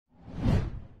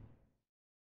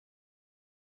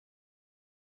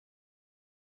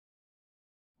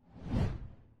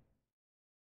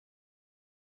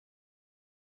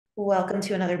Welcome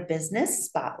to another business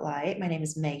spotlight. My name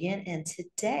is Megan, and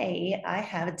today I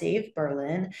have Dave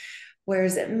Burlin,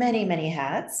 wears many, many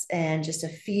hats, and just a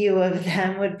few of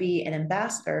them would be an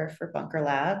ambassador for Bunker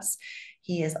Labs.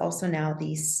 He is also now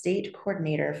the state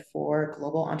coordinator for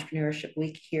Global Entrepreneurship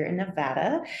Week here in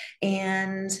Nevada,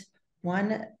 and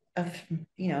one of,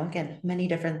 again, many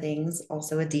different things,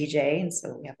 also a DJ. And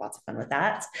so we have lots of fun with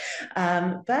that.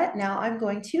 But now I'm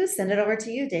going to send it over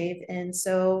to you, Dave. And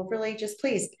so, really, just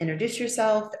please introduce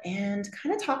yourself and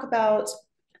kind of talk about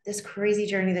this crazy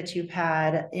journey that you've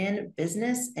had in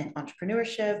business and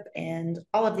entrepreneurship and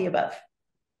all of the above.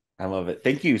 I love it.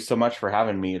 Thank you so much for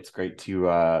having me. It's great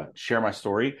to share my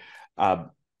story. Uh,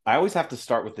 I always have to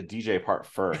start with the DJ part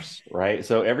first, right?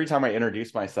 So every time I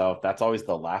introduce myself, that's always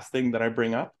the last thing that I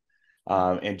bring up.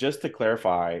 And just to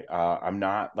clarify, I'm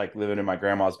not like living in my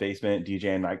grandma's basement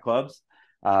DJing nightclubs.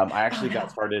 I Oh, actually no.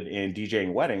 got started in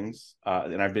DJing weddings,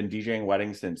 and I've been DJing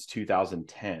weddings since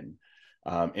 2010.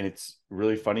 And it's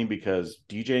really funny because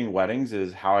DJing weddings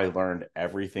is how I learned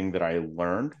everything that I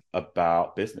learned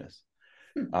about business.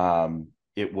 Hmm.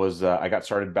 It was I got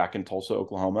started back in Tulsa,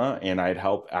 Oklahoma, and I'd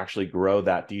helped actually grow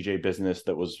that DJ business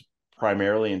that was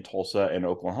primarily in Tulsa and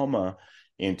Oklahoma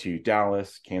into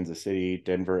Dallas, Kansas City,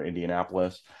 Denver,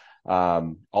 Indianapolis,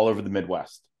 all over the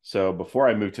Midwest. So before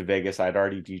I moved to Vegas, I'd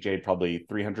already DJed probably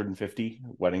 350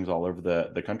 weddings all over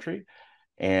the country.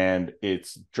 And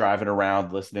it's driving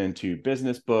around, listening to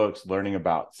business books, learning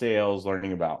about sales,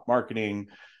 learning about marketing,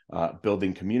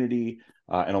 building community.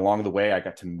 And along the way, I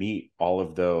got to meet all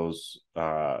of those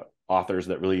authors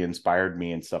that really inspired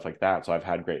me and stuff like that. So I've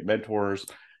had great mentors,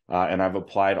 and I've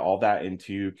applied all that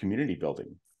into community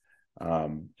building.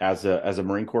 As a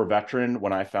Marine Corps veteran,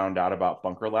 when I found out about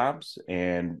Bunker Labs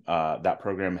and that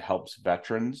program helps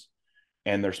veterans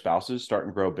and their spouses start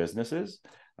and grow businesses,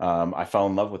 I fell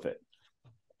in love with it.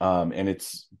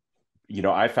 And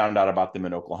I found out about them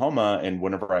in Oklahoma, and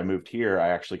whenever I moved here, I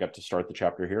actually got to start the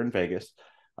chapter here in Vegas.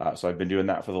 So I've been doing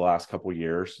that for the last couple of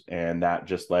years, and that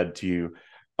just led to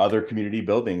other community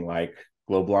building like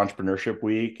Global Entrepreneurship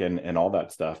Week and all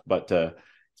that stuff. But to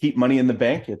keep money in the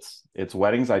bank, it's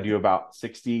weddings. I do about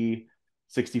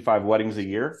 65 weddings a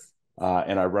year.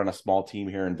 And I run a small team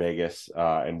here in Vegas,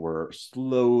 and we're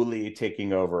slowly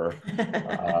taking over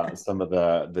some of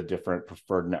the different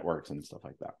preferred networks and stuff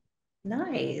like that.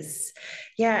 Nice.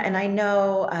 Yeah. And I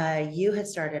know you had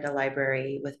started a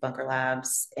library with Bunker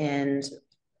Labs, and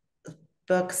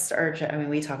books are, I mean,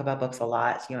 we talk about books a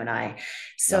lot, you and I. Yeah.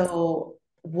 So,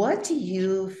 what do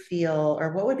you feel,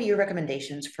 or what would be your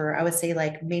recommendations for, I would say,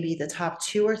 like maybe the top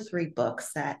two or three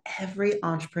books that every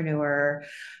entrepreneur,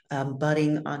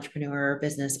 budding entrepreneur,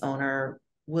 business owner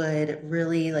would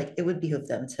really like, it would behoove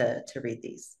them to read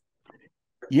these?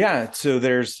 Yeah, so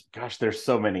there's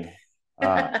so many.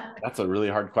 That's a really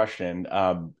hard question.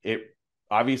 It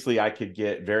obviously I could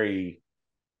get very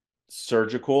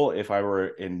surgical if I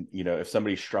were if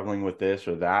somebody's struggling with this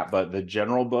or that, but the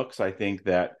general books I think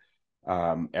that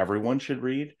everyone should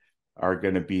read are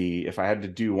going to be, if I had to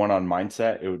do one on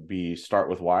mindset, it would be Start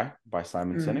with Why by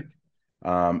Simon Sinek.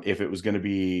 Mm, If it was going to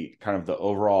be kind of the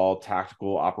overall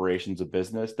tactical operations of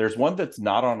business, there's one that's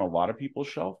not on a lot of people's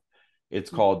shelf.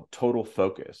 It's mm, called Total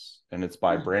Focus, and it's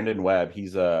by mm. Brandon Webb.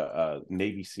 He's a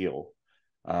Navy SEAL.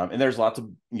 And there's lots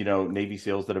of, Navy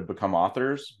SEALs that have become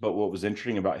authors. But what was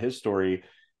interesting about his story,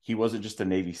 he wasn't just a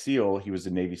Navy SEAL, he was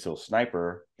a Navy SEAL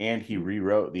sniper, and he Mm.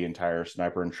 rewrote the entire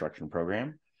sniper instruction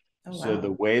program. Oh, So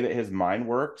the wow. way that his mind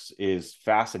works is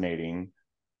fascinating,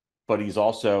 but he's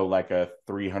also like a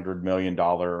 $300 million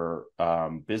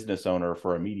business owner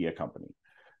for a media company.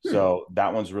 Hmm. So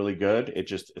that one's really good.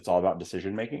 It's all about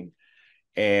decision making.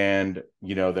 And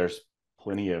there's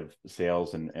plenty of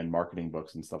sales and marketing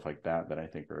books and stuff like that I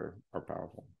think are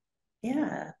powerful.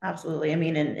 Yeah, absolutely. I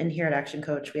mean, and here at Action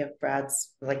Coach, we have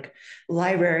Brad's like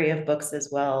library of books as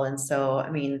well. And so,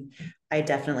 I mean, I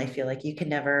definitely feel like you can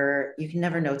never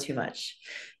know too much.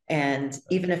 And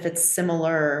even if it's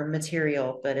similar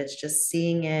material, but it's just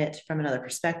seeing it from another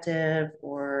perspective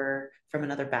or from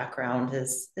another background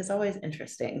is always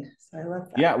interesting. So I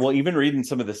love Yeah, that. well, even reading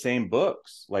some of the same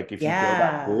books, like if you go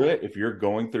back through Yeah, it, if you're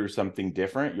going through something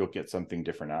different, you'll get something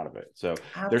different out of it. So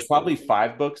there's probably absolutely.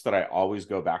 5 books that I always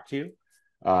go back to,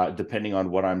 depending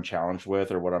on what I'm challenged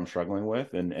with or what I'm struggling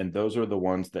with, and those are the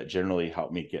ones that generally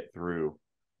help me get through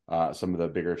some of the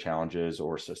bigger challenges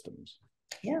or systems.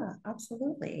 Yeah,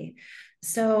 absolutely.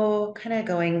 So, kind of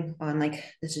going on like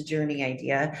this journey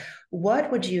idea,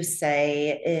 what would you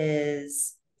say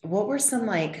what were some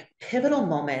like pivotal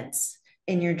moments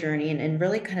in your journey and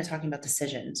really kind of talking about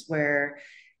decisions where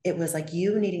it was like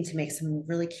you needing to make some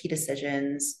really key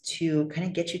decisions to kind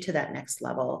of get you to that next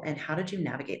level. And how did you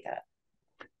navigate that?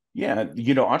 Yeah,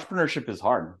 entrepreneurship is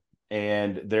hard.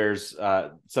 And there's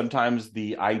sometimes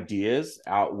the ideas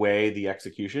outweigh the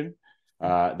execution.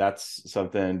 That's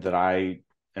something that I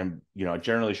am,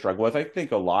 generally struggle with. I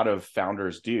think a lot of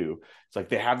founders do. It's like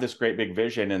they have this great big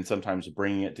vision, and sometimes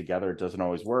bringing it together doesn't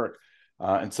always work.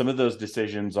 And some of those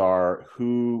decisions are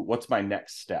what's my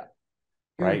next step,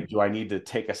 right? Mm, Do I need to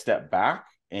take a step back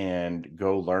and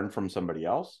go learn from somebody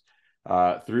else?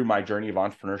 Through my journey of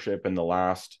entrepreneurship in the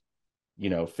last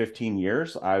 15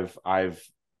 years, I've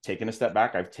taken a step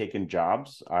back. I've taken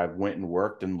jobs. I've went and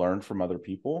worked and learned from other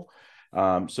people.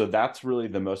 So that's really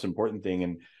the most important thing.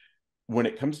 And when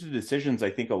it comes to decisions, I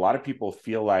think a lot of people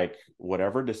feel like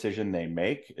whatever decision they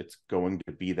make, it's going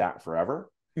to be that forever.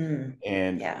 mm,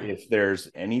 And yeah. if there's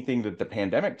anything that the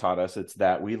pandemic taught us, it's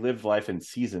that we live life in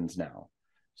seasons now.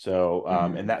 So,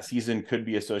 and Mm, that season could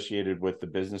be associated with the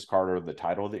business card or the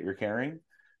title that you're carrying.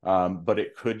 But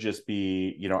it could just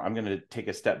be, I'm going to take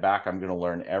a step back. I'm going to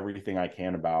learn everything I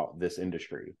can about this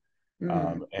industry.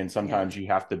 mm, And yeah. sometimes you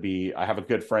have to be, I have a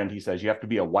good friend, he says, you have to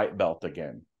be a white belt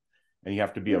again, and you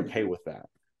have to be Mm, okay with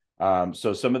that.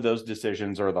 So some of those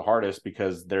decisions are the hardest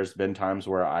because there's been times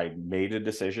where I made a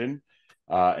decision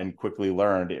and quickly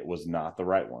learned it was not the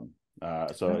right one.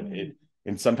 So oh,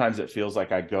 and sometimes it feels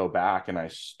like I go back and I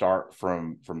start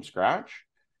from scratch.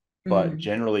 But mm,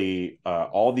 generally,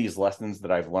 all these lessons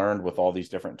that I've learned with all these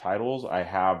different titles, I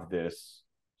have this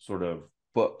sort of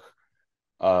book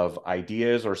of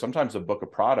ideas, or sometimes a book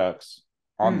of products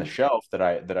on the mm, shelf that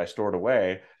I stored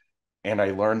away, and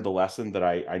I learned the lesson that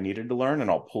I needed to learn, and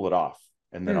I'll pull it off,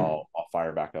 and then mm. I'll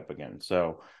fire back up again.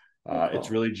 So Very it's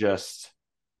cool. really just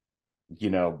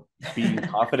being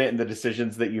confident in the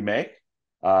decisions that you make,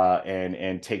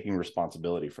 and taking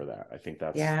responsibility for that. I think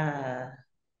that's Yeah.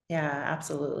 Yeah,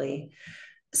 absolutely.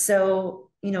 So,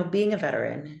 being a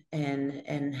veteran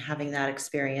and having that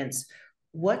experience,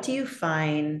 what do you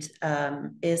find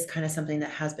is kind of something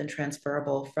that has been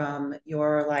transferable from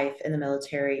your life in the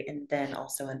military and then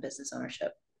also in business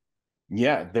ownership?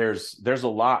 yeah. There's a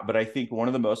lot, but I think one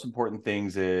of the most important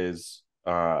things is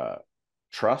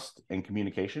trust and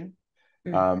communication.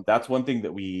 Mm, That's one thing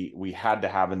that we had to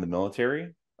have in the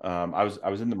military. I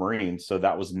was in the Marines, so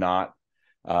that was not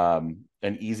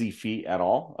an easy feat at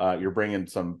all. You're bringing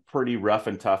some pretty rough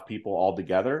and tough people all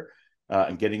together,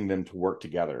 and getting them to work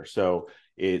together. So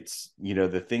it's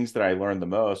the things that I learned the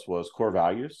most was core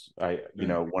values.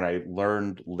 mm, When I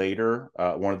learned later,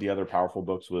 one of the other powerful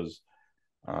books was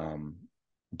um,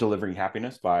 Delivering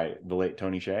Happiness by the late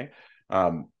Tony Hsieh.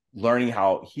 Learning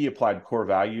how he applied core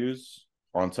values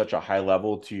on such a high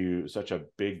level to such a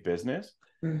big business,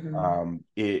 mhm.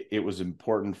 it was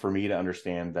important for me to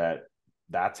understand that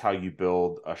that's how you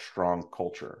build a strong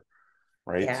culture,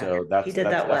 right? Yeah, So he did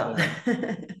that's that well. definitely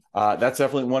one. That's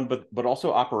definitely one, but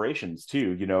also operations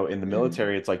too. In the Mhm,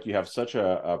 military, it's like you have such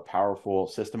a powerful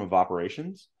system of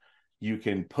operations. You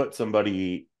can put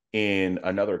somebody in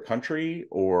another country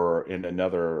or in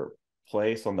another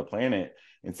place on the planet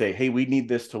and say, "Hey, we need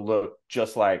this to look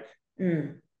just like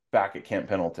mm, back at Camp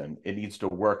Pendleton. It needs to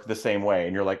work the same way."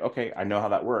 And you're like, "Okay, I know how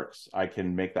that works. I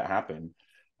can make that happen."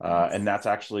 And nice. that's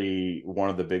actually one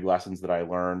of the big lessons that I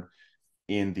learned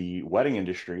in the wedding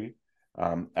industry.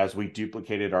 As we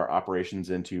duplicated our operations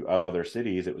into other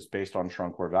cities, it was based on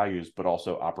strong core values, but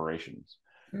also operations.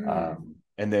 Mm,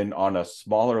 And then on a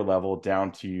smaller level,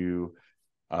 down to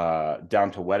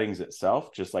weddings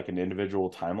itself, just like an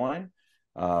individual timeline,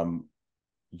 um,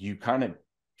 you kind of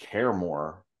care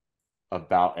more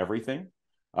about everything.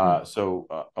 mm, So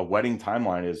a wedding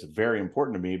timeline is very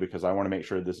important to me because I want to make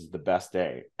sure this is the best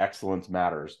day. Excellence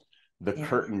matters. The yeah.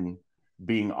 curtain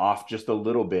being off just a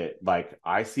little bit, like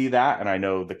I see that, and I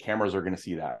know the cameras are going to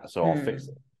see that, so I'll fix Mm,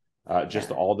 it. Just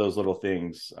yeah. all those little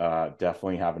things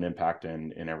definitely have an impact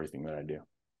in everything that I do.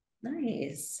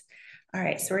 Nice. All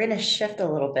right, so we're going to shift a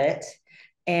little bit.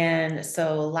 And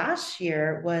so last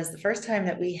year was the first time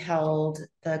that we held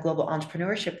the Global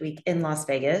Entrepreneurship Week in Las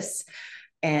Vegas.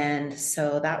 And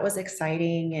so that was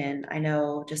exciting. And I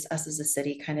know just us as a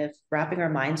city kind of wrapping our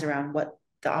minds around what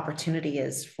the opportunity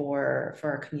is for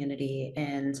our community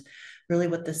and really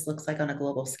what this looks like on a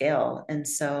global scale. And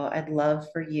so I'd love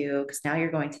for you, because now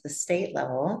you're going to the state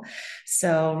level.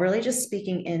 So really just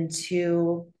speaking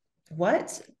into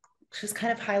what just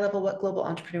kind of high level what Global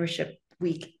Entrepreneurship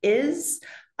Week is,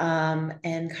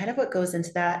 and kind of what goes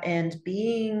into that and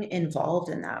being involved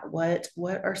in that. What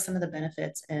are some of the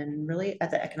benefits and really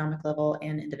at the economic level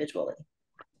and individually?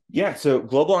 Yeah, so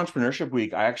Global Entrepreneurship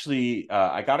Week, I actually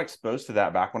I got exposed to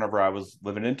that back whenever I was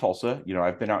living in Tulsa.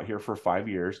 I've been out here for 5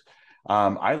 years.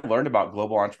 I learned about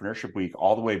Global Entrepreneurship Week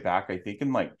all the way back, I think,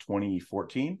 in like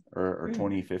 2014 or Mm,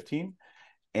 2015.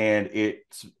 And it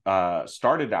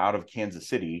started out of Kansas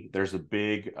City. There's a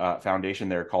big foundation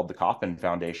there called the Kauffman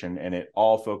Foundation, and it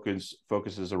all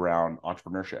focuses around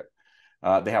entrepreneurship.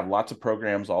 They have lots of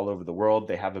programs all over the world.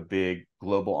 They have a big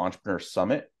Global Entrepreneur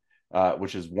Summit,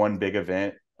 which is one big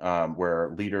event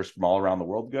where leaders from all around the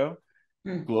world go.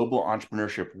 mm, Global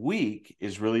Entrepreneurship Week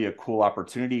is really a cool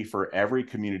opportunity for every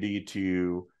community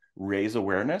to raise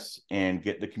awareness and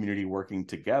get the community working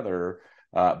together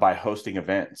by hosting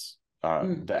events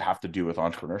mm. that have to do with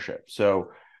entrepreneurship. So,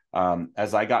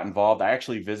 as I got involved, I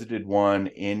actually visited one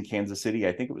in Kansas City.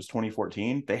 I think it was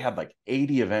 2014. They had like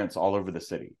 80 events all over the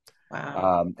city.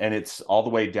 Wow. And it's all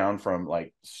the way down from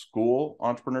like school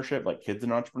entrepreneurship, like kids in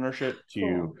entrepreneurship, to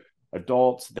Cool.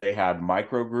 adults. They had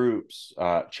micro groups,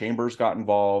 chambers got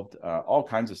involved, all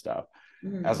kinds of stuff.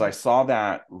 As I Mm, saw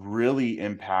that really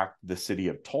impact the city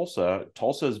of Tulsa,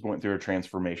 Tulsa has went through a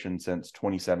transformation since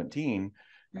 2017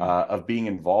 mm. of being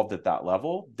involved at that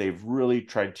level. They've really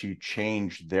tried to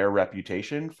change their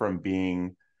reputation from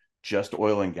being just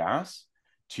oil and gas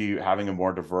to having a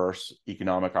more diverse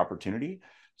economic opportunity.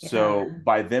 So Yeah.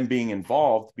 by them being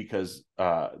involved, because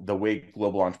the way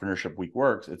Global Entrepreneurship Week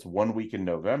works, it's 1 week in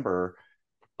November.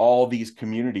 All these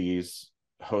communities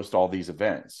host all these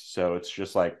events. So it's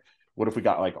just like, what if we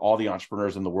got like all the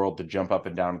entrepreneurs in the world to jump up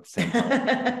and down at the same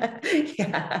time?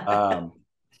 Yeah. Um,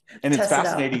 and it's Test it out.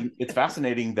 fascinating. It's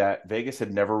fascinating that Vegas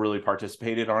had never really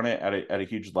participated on it at a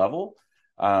huge level,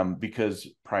 because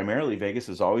primarily Vegas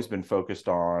has always been focused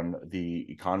on the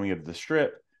economy of the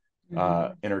strip, Hmm.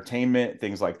 entertainment,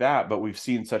 things like that. But we've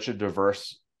seen such a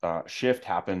diverse shift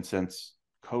happen since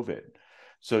COVID.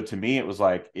 So to me, it was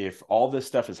like, if all this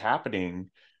stuff is happening,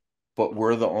 but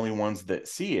we're the only ones that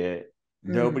see it,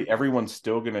 Mm. everyone's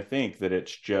still going to think that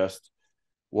it's just,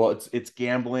 well, it's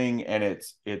gambling and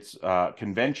it's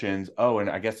conventions. Oh, and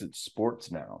I guess it's sports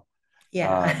now.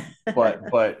 Yeah.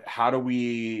 But how do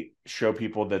we show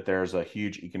people that there's a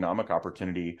huge economic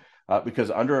opportunity?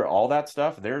 Because under all that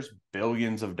stuff, there's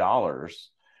billions of dollars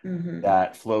Hmm.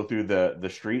 that flow through the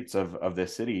streets of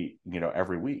this city,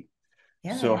 every week.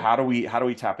 So Yeah. how do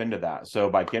we tap into that?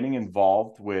 So by getting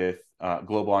involved with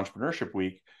Global Entrepreneurship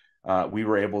Week, we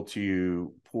were able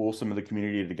to pull some of the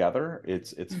community together.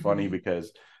 It's funny Hmm.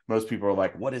 because most people are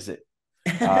like, "What is it?"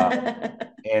 Uh,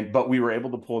 but we were able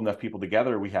to pull enough people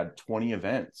together. We had 20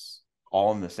 events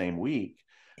all in the same week,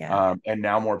 Yeah. and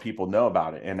now more people know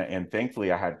about it. And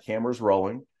thankfully, I had cameras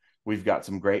rolling. We've got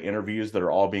some great interviews that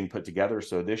are all being put together.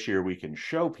 So this year we can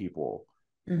show people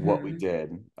what we Hmm. did.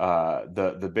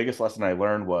 The biggest lesson I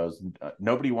learned was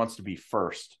nobody wants to be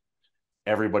first.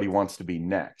 Everybody wants to be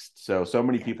next. So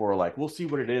many Yeah. people were like, "We'll see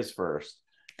what it is first."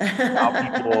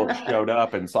 Now people showed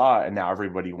up and saw it, and now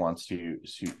everybody wants to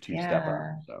step up.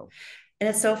 Yeah. So And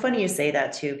it's so funny you say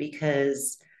that too,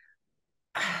 because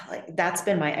like that's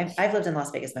been my I've lived in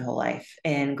Las Vegas my whole life,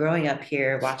 and growing up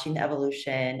here watching the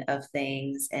evolution of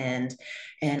things and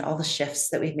all the shifts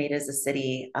that we've made as a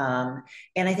city, and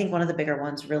I think one of the bigger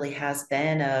ones really has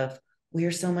been of we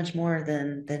are so much more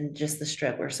than just the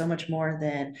strip. We're so much more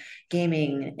than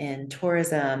gaming and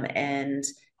tourism and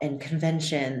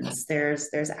conventions. There's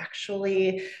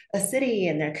actually a city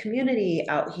and their community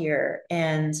out here,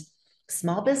 and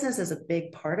small business is a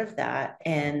big part of that.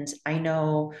 And I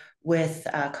know with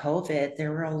COVID,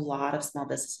 there were a lot of small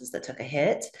businesses that took a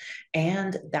hit.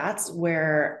 And that's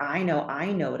where I know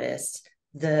I noticed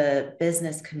the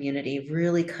business community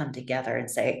really come together and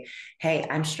say, hey,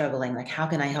 I'm struggling. Like, how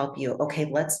can I help you? Okay,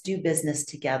 let's do business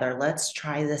together. Let's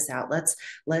try this out.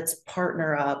 Let's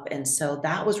partner up. And so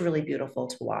that was really beautiful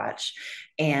to watch.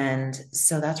 And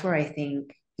so that's where I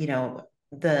think,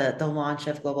 the launch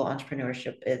of global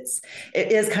entrepreneurship, it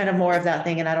is kind of more of that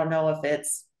thing. And I don't know if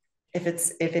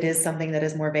it is something that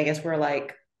is more Vegas, we're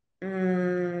like,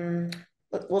 mm,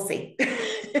 we'll see,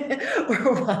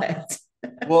 or what.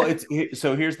 well,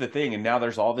 so here's the thing, and now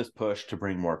there's all this push to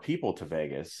bring more people to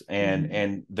Vegas, and Mhm.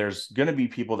 and there's going to be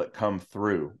people that come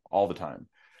through all the time,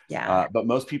 Yeah. but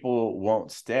most people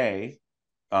won't stay.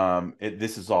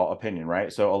 This is all opinion,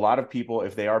 right? So a lot of people,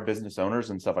 if they are business owners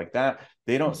and stuff like that,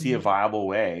 they don't see a Mhm. viable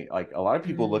way. Like a lot of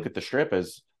people look Mhm. at the strip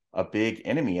as a big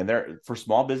enemy, and there for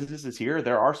small businesses here,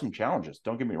 there are some challenges.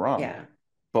 Don't get me wrong, Yeah.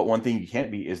 but one thing you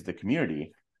can't be is the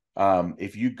community.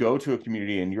 If you go to a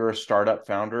community and you're a startup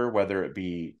founder, whether it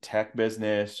be tech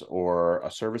business or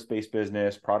a service-based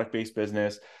business, product-based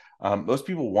business, most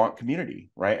people want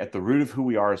community, right? At the root of who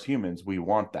we are as humans, we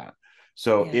want that.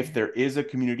 So Yeah. if there is a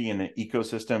community and an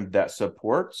ecosystem that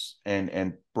supports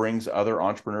and brings other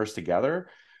entrepreneurs together,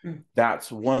 Mm.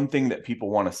 that's one thing that people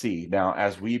want to see. Now,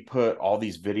 as we put all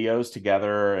these videos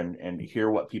together and hear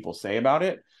what people say about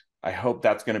it, I hope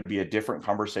that's going to be a different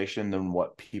conversation than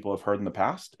what people have heard in the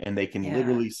past, and they can Yeah.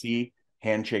 literally see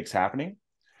handshakes happening.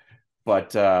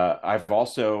 But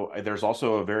there's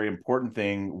also a very important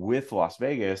thing with Las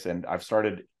Vegas, and I've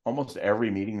started almost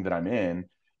every meeting that I'm in,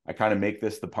 I kind of make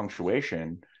this the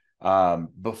punctuation.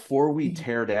 Before we Mhm.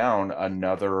 tear down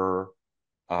another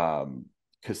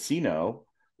casino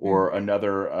Mm. or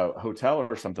another hotel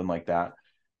or something like that,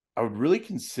 I would really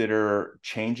consider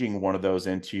changing one of those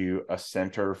into a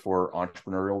center for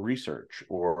entrepreneurial research,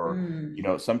 or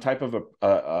Mm. some type of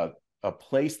a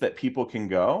place that people can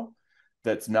go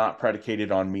that's not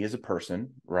predicated on me as a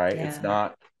person, right? It's Yeah.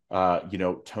 not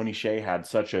Tony Hsieh had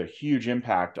such a huge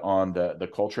impact on the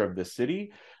culture of the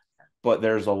city, but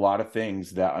there's a lot of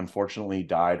things that unfortunately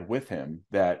died with him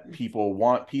that people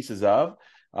want pieces of.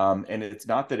 And it's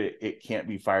not that it can't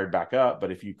be fired back up,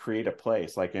 but if you create a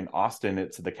place like in Austin,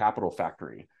 it's the Capital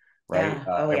Factory, right? Yeah.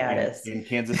 Oh, yeah, it is. In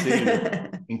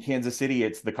Kansas City,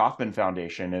 it's the Kauffman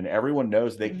Foundation, and everyone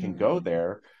knows they can go Mm.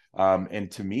 there. And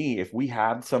to me, if we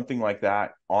had something like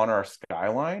that on our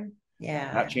skyline, that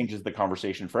Yeah. changes the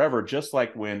conversation forever. Just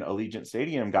like when Allegiant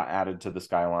Stadium got added to the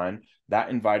skyline, that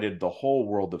invited the whole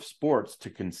world of sports to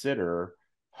consider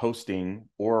hosting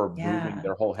or moving Yeah.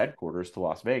 their whole headquarters to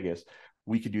Las Vegas.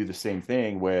 We could do the same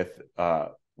thing with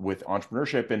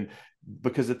entrepreneurship. And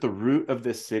because at the root of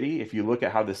this city, if you look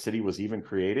at how the city was even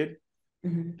created,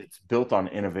 Mhm. it's built on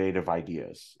innovative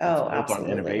ideas. It's Oh, built on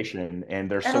absolutely. innovation,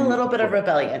 and there's And so a many little bit of people.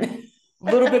 rebellion.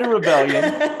 A little bit of rebellion.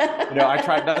 I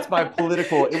tried. That's my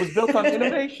political. It was built on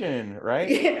innovation, right?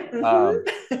 Yeah. Um,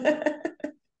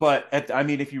 Mhm. I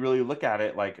mean, if you really look at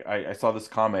it, like I saw this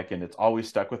comic and it's always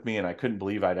stuck with me, and I couldn't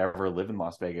believe I'd ever live in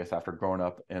Las Vegas after growing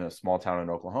up in a small town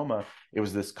in Oklahoma. It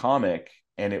was this comic,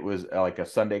 and it was like a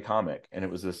Sunday comic, and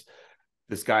it was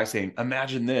this guy saying,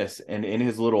 "Imagine this," and in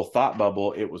his little thought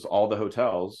bubble, it was all the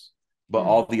hotels, but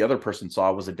all Mm. the other person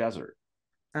saw was a desert.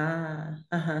 Ah,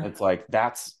 uh-huh. It's like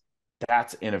that's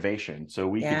innovation. So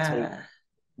we could take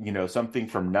Yeah. something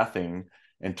from nothing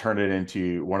and turn it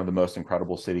into one of the most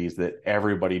incredible cities that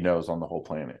everybody knows on the whole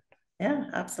planet. Yeah,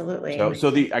 absolutely.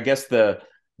 So the I guess the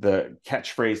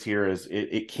catchphrase here is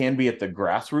it can be at the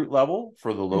grassroots level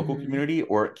for the local Mhm. community,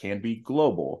 or it can be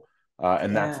global.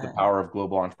 And that's the Yeah. power of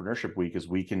Global Entrepreneurship Week, is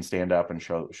we can stand up and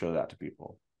show that to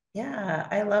people. Yeah,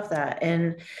 I love that.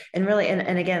 And really,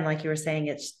 and again, like you were saying,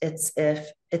 it's if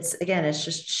it's again, it's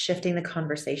just shifting the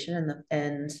conversation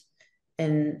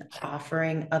and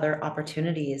offering other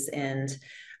opportunities. And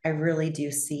I really do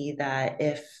see that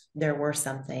if there were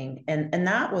something, and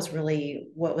that was really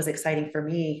what was exciting for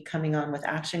me coming on with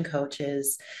Action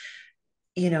Coaches.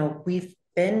 We've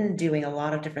been doing a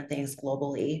lot of different things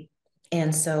globally.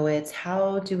 And so it's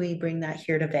how do we bring that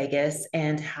here to Vegas,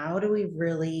 and how do we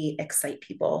really excite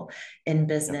people in Yeah.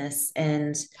 business?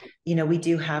 And, we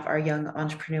do have our Young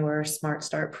Entrepreneur Smart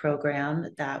Start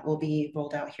program that will be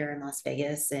rolled out here in Las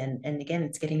Vegas. And again,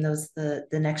 it's getting the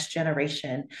next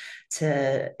generation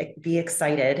to be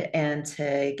excited and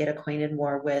to get acquainted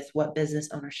more with what business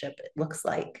ownership looks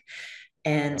like.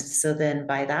 And Yeah. so then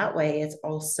by that way, it's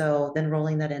also then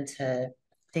rolling that into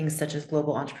things such as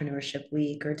Global Entrepreneurship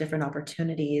Week or different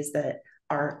opportunities that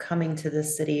are coming to the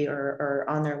city or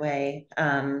on their way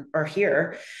or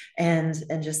here, and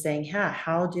just saying, yeah,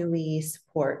 how do we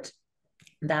support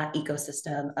that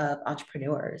ecosystem of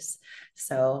entrepreneurs?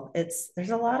 So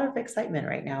there's a lot of excitement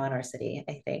right now in our city,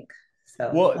 I think.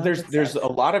 So Well, a lot of good there's stuff.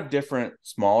 a lot of different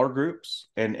smaller groups,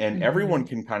 and everyone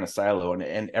Mm-hmm. can kind of silo,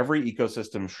 and every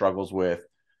ecosystem struggles with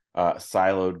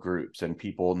siloed groups and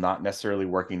people not necessarily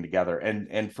working together.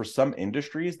 And for some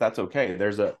industries, that's okay.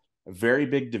 There's a very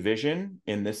big division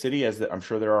in this city, as I'm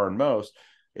sure there are in most.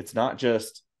 It's not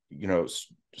just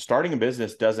starting a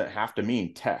business doesn't have to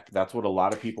mean tech. That's what a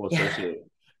lot of people Yeah. associate.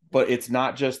 But it's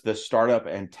not just the startup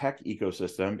and tech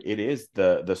ecosystem. It is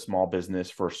the small business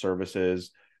for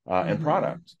services and Mm-hmm.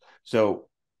 products. So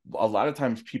a lot of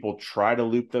times people try to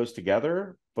loop those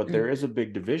together, but there Mm. is a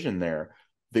big division there.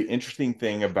 The interesting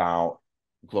thing about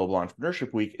Global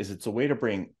Entrepreneurship Week is it's a way to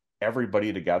bring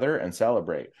everybody together and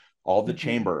celebrate all the Mm-hmm.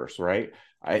 chambers, right?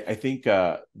 I think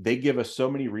they give us so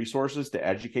many resources to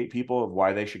educate people of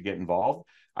why they should get involved.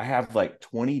 I have like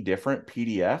 20 different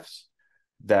PDFs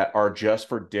that are just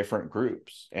for different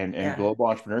groups. And Yeah. Global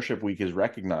Entrepreneurship Week is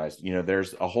recognized.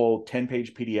 There's a whole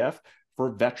 10-page PDF for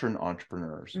veteran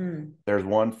entrepreneurs. Mm. There's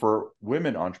one for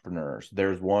women entrepreneurs.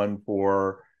 There's one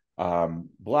for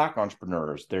Black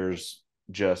entrepreneurs. There's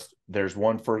just, there's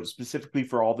one for specifically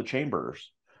for all the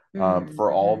chambers,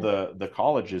 for all Mm-hmm. the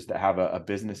colleges that have a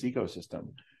business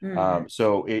ecosystem. Mm-hmm.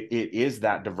 So it is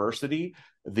that diversity.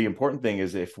 The important thing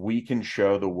is if we can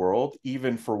show the world,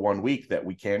 even for 1 week, that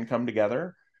we can come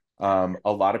together, a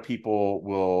lot of people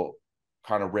will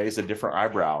kind of raise a different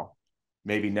eyebrow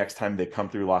maybe next time they come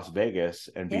through Las Vegas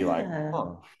and be like, Yeah.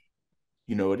 oh,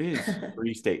 it is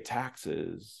free state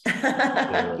taxes.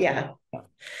 Yeah.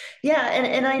 Yeah,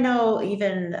 and I know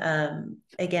even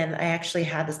again, I actually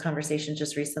had this conversation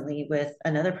just recently with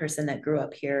another person that grew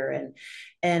up here, and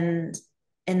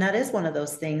and that is one of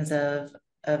those things of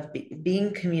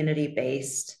being community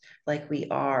based like we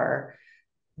are.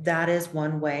 That is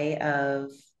one way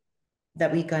of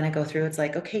that we gonna go through. It's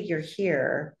like, okay, you're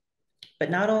here, but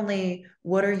not only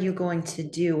what are you going to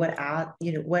do,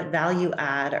 what value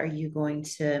add are you going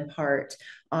to impart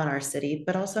on our city,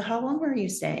 but also how long are you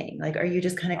staying? Like, are you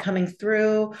just kind of coming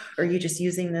through, or are you just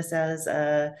using this as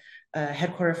a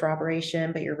headquarter for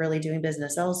operation, but you're really doing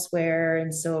business elsewhere?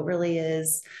 And so it really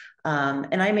is.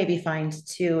 And I may be fined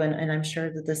too, and I'm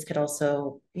sure that this could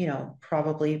also,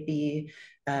 probably be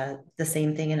the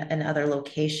same thing in other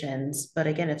locations. But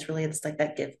again, it's like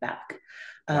that give back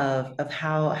Yeah. of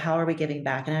how are we giving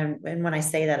back, and when I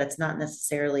say that, it's not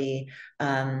necessarily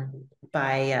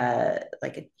by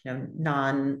like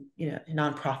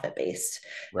nonprofit based,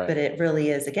 Right. but it really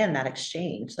is, again, that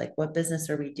exchange, like what business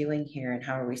are we doing here and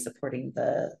how are we supporting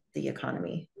the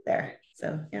economy there.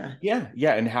 So yeah.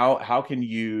 Yeah. And how can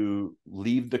you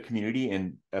leave the community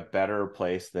in a better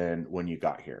place than when you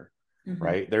got here? Mm-hmm.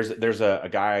 Right. There's a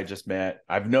guy I just met.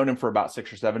 I've known him for about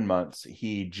 6 or 7 months.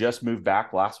 He just moved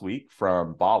back last week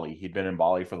from Bali. He'd been in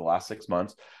Bali for the last 6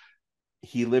 months.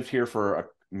 He lived here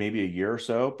for maybe a year or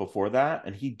so before that,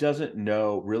 and he doesn't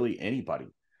know really anybody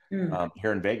Mm.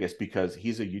 here in Vegas because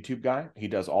he's a YouTube guy. He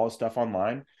does all his stuff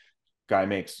online. Guy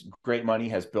makes great money,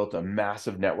 has built a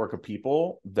massive network of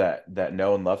people that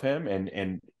know and love him,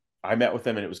 and I met with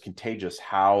him, and it was contagious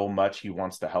how much he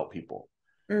wants to help people.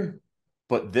 Mm.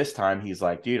 But this time he's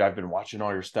like, dude, I've been watching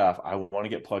all your stuff. I want to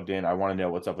get plugged in. I want to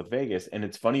know what's up with Vegas. And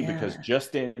it's funny because Yeah.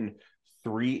 just in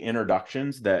 3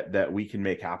 introductions that we can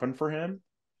make happen for him,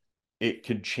 it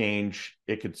could change.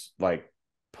 It could like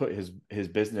put his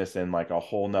business in like a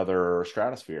whole nother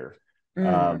stratosphere.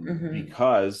 Mm. Mm-hmm.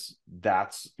 Because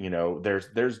that's,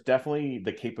 there's definitely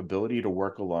the capability to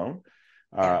work alone.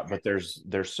 Yeah. But there's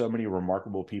so many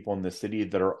remarkable people in the city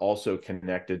that are also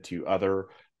connected to other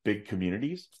big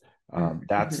communities.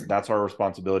 That's Mm-hmm. that's our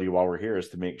responsibility while we're here, is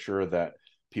to make sure that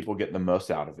people get the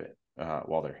most out of it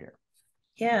while they're here.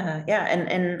 Yeah, yeah.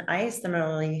 And I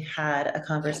similarly had a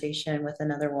conversation with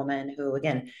another woman who,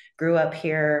 again, grew up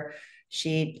here.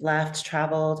 She left,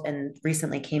 traveled, and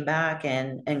recently came back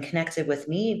and connected with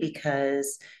me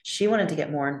because she wanted to get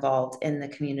more involved in the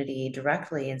community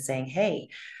directly and saying, hey,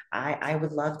 I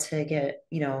would love to get,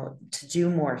 to do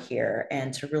more here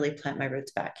and to really plant my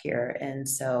roots back here. And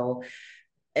so,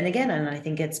 and again, and I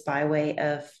think it's by way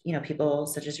of, people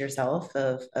such as yourself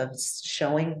of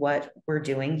showing what we're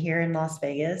doing here in Las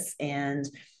Vegas. And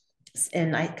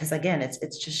I, because again,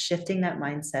 it's just shifting that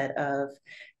mindset of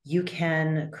you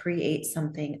can create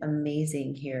something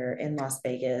amazing here in Las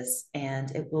Vegas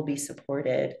and it will be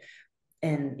supported.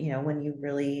 And when you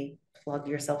really plug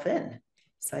yourself in.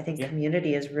 So I think Yeah.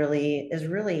 community is really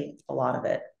a lot of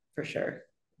it, for sure.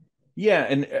 Yeah,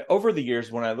 and over the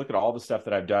years, when I look at all the stuff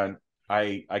that I've done,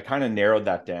 I kind of narrowed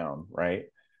that down, right?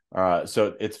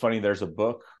 So it's funny. There's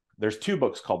 2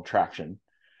 books called Traction,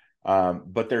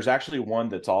 but there's actually one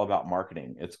that's all about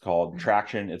marketing. It's called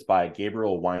Traction. It's by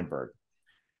Gabriel Weinberg,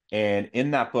 and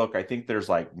in that book, I think there's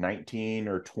like 19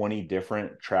 or 20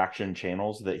 different traction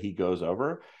channels that he goes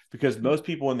over. Because most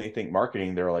people, when they think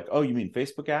marketing, they're like, "Oh, you mean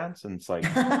Facebook ads?" And it's like,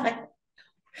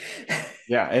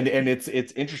 yeah, and it's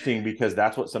interesting because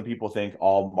that's what some people think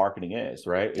all marketing is,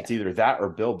 right? It's Yeah. either that or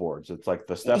billboards. It's like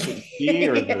the stuff that you see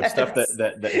or the stuff that Yes.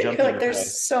 that jumps You're in like, your face.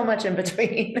 there's so much in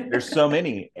between. There's so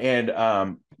many. And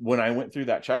when I went through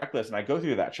that checklist, and I go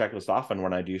through that checklist often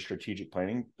when I do strategic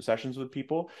planning sessions with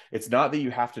people, it's not that you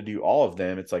have to do all of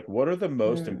them. It's like, what are the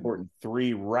most Mm, important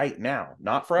 3 right now,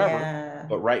 not forever, yeah.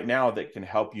 but right now, that can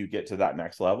help you get to that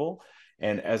next level.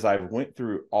 And as I went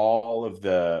through all of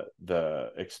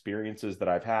the experiences that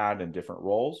I've had in different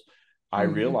roles, I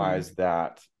Mm-hmm. realized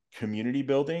that community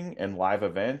building and live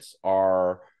events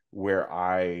are where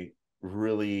I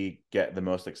really get the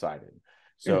most excited.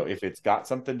 So Mm. if it's got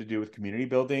something to do with community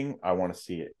building, I want to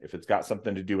see it. If it's got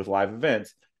something to do with live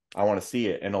events, I want to see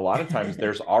it. And a lot of times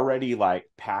there's already like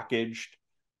packaged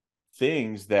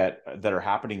things that are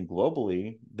happening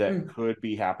globally that Mm. could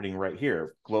be happening right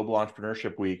here. Global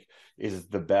Entrepreneurship Week is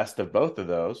the best of both of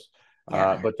those.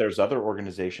 Yeah. But there's other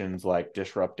organizations like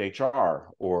Disrupt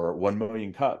HR or 1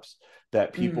 Million Cups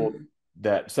that Mm.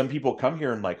 some people come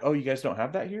here and like, oh, you guys don't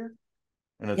have that here?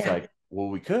 And it's Yeah. like, well,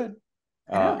 we could.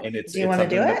 I know. And Do you it's want to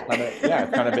do something that's kind of, yeah,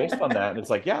 kind of based on it? that. And it's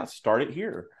like, yeah, start it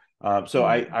here. So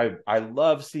Mm. I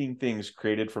love seeing things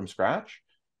created from scratch,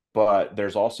 but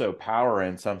there's also power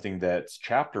in something that's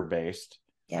chapter based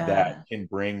that Yeah. can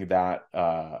bring that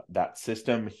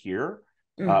system here.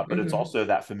 But it's Mm-hmm. also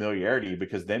that familiarity,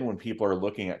 because then when people are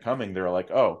looking at coming, they're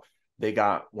like, oh, they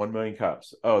got 1 Million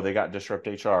Cups. Oh, they got Disrupt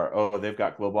HR. Oh, they've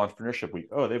got Global Entrepreneurship Week.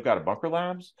 Oh, they've got a Bunker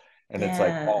Labs. And it's like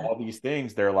Yeah. all these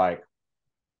things, they're like,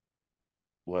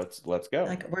 let's go.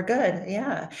 Like we're good.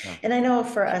 Yeah. Yeah. And I know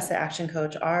for us at Action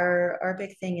Coach, our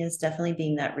big thing is definitely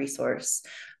being that resource.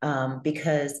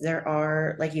 Because there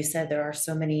are, like you said, there are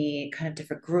so many kind of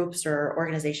different groups or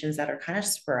organizations that are kind of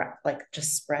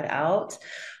just spread out.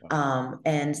 Yeah.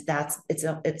 And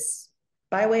it's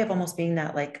by way of almost being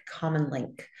that like common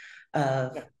link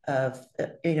Yeah. of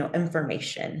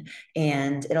information.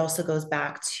 And it also goes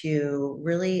back to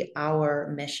really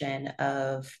our mission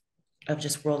of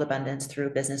just world abundance through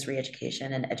business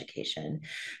re-education and education.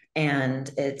 And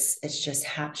it's just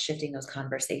shifting those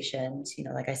conversations,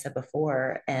 like I said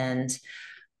before. And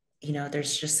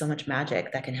there's just so much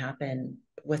magic that can happen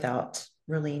without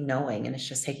really knowing, and it's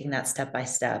just taking that step by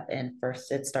step. And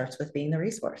first it starts with being the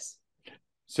resource.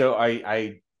 So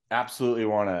I absolutely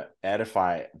want to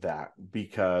edify that,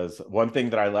 because one thing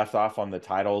that I left off on the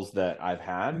titles that I've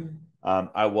had,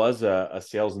 Mm. I was a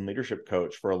sales and leadership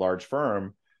coach for a large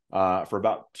firm for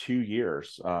about 2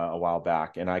 years a while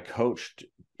back, and I coached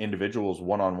individuals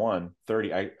one-on-one,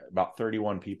 about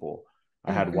 31 people.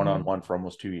 I had Mm-hmm. one-on-one for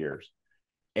almost 2 years,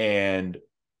 and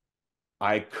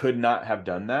I could not have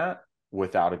done that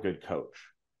without a good coach.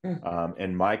 Mm.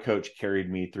 And my coach carried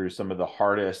me through some of the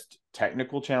hardest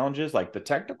technical challenges, like the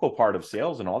technical part of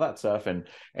sales and all that stuff, and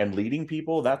leading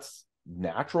people. That's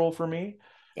natural for me,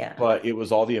 Yeah. but it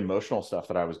was all the emotional stuff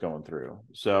that I was going through.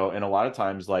 So, and a lot of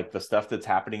times, like the stuff that's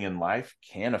happening in life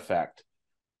can affect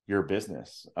your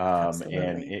business, and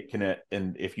Absolutely. it can,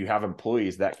 and if you have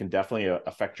employees, that can definitely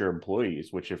affect your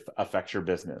employees, which affects your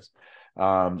business.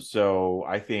 So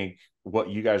I think what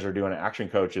you guys are doing at Action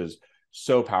Coach is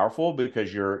so powerful,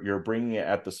 because you're bringing it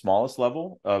at the smallest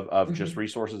level of just Mm-hmm.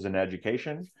 resources and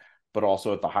education, but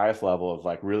also at the highest level of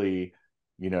like really,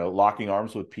 locking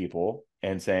arms with people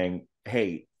and saying,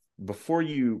 hey, before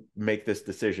you make this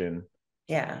decision,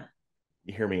 Yeah.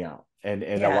 hear me out. And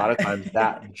a lot Yeah. of times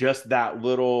that just that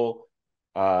little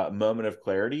moment of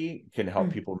clarity can help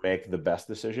Mm. people make the best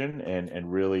decision,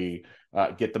 and really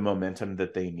get the momentum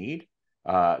that they need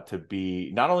to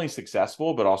be not only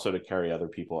successful, but also to carry other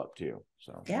people up too.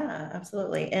 So Yeah,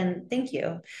 absolutely. And thank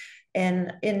you.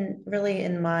 And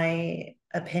in my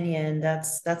opinion,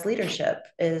 that's leadership.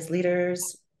 Is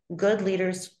leaders, good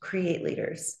leaders create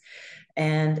leaders.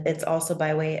 And it's also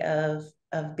by way of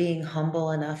being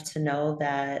humble enough to know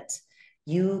that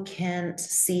you can't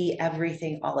see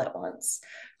everything all at once.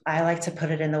 I like to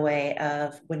put it in the way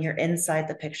of when you're inside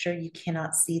the picture, you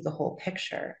cannot see the whole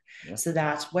picture. yeah. So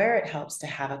that's where it helps to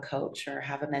have a coach or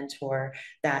have a mentor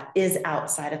that is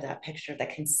outside of that picture,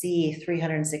 that can see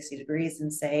 360 degrees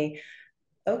and say,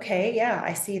 okay, yeah,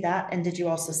 I see that. And did you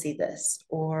also see this?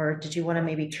 Or did you want to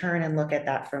maybe turn and look at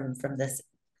that from this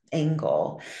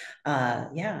angle?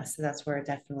 Yeah, so that's where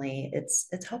definitely it's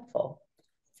helpful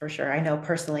for sure. I know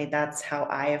personally that's how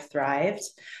I have thrived.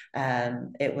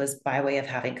 It was by way of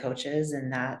having coaches,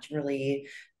 and that really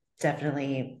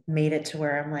definitely made it to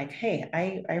where I'm like, hey,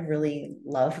 I really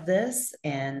love this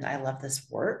and I love this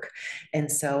work.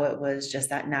 And so it was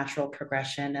just that natural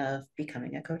progression of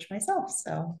becoming a coach myself.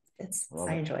 So Love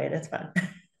I it. enjoy it. It's fun.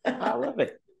 I love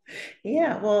it.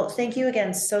 Yeah, well, thank you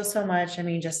again so much. I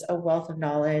mean, just a wealth of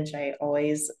knowledge. I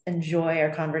always enjoy our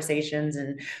conversations,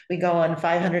 and we go on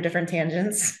 500 different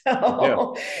tangents. We do.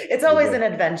 So it's We always do. an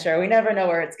adventure. We never know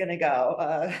where it's going to go.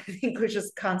 I think we're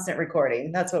just constant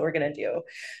recording. That's what we're going to do.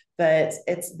 But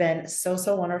it's been so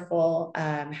wonderful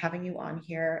having you on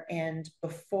here. And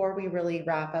before we really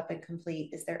wrap up and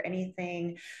complete, is there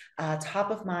anything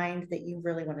top of mind that you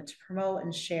really wanted to promote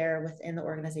and share within the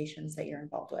organizations that you're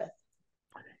involved with?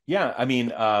 Yeah, I mean,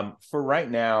 for right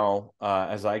now,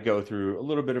 as I go through a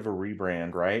little bit of a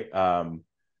rebrand, right?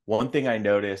 One thing I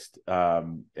noticed,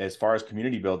 as far as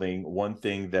community building, one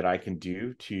thing that I can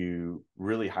do to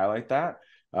really highlight that,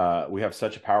 we have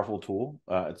such a powerful tool.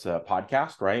 It's a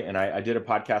podcast, right? And I did a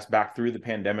podcast back through the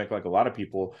pandemic, like a lot of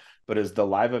people, but as the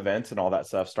live events and all that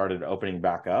stuff started opening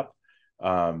back up,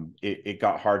 it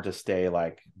got hard to stay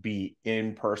like be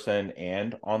in person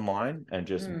and online and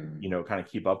just, Mm. kind of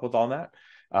keep up with all that.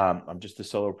 I'm just a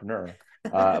solopreneur.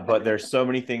 But there's so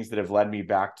many things that have led me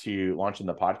back to launching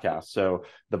the podcast. So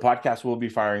the podcast will be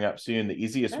firing up soon. The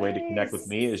easiest way to connect with Nice.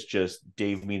 me is just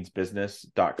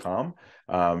davemeansbusiness.com.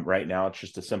 Right now, it's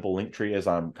just a simple link tree as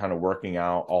I'm kind of working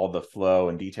out all the flow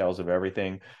and details of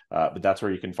everything. But that's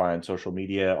where you can find social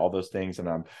media, all those things. And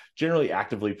I'm generally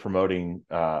actively promoting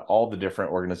all the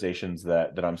different organizations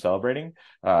that I'm celebrating.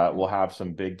 We'll have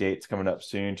some big dates coming up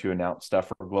soon to announce stuff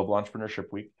for Global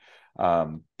Entrepreneurship Week.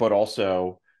 But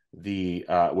also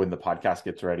when the podcast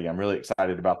gets ready, I'm really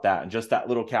excited about that. And just that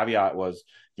little caveat was,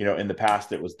 in the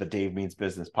past, it was the Dave Means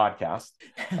Business podcast,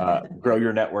 grow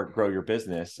your network, grow your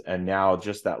business. And now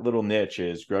just that little niche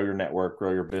is grow your network,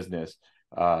 grow your business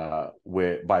by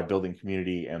building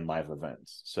community and live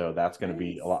events. So that's going to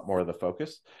be a lot more of the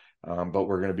focus. But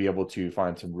we're going to be able to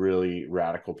find some really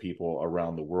radical people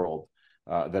around the world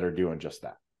that are doing just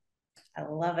that. I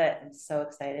love it. I'm so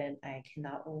excited. I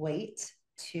cannot wait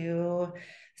to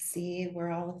see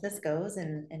where all of this goes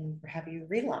and have you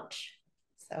relaunch.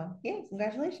 So, yeah,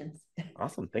 congratulations.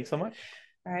 Awesome. Thanks so much.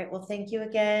 All right. Well, thank you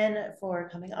again for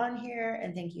coming on here.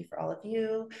 And thank you for all of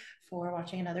you for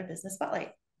watching another Business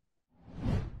Spotlight.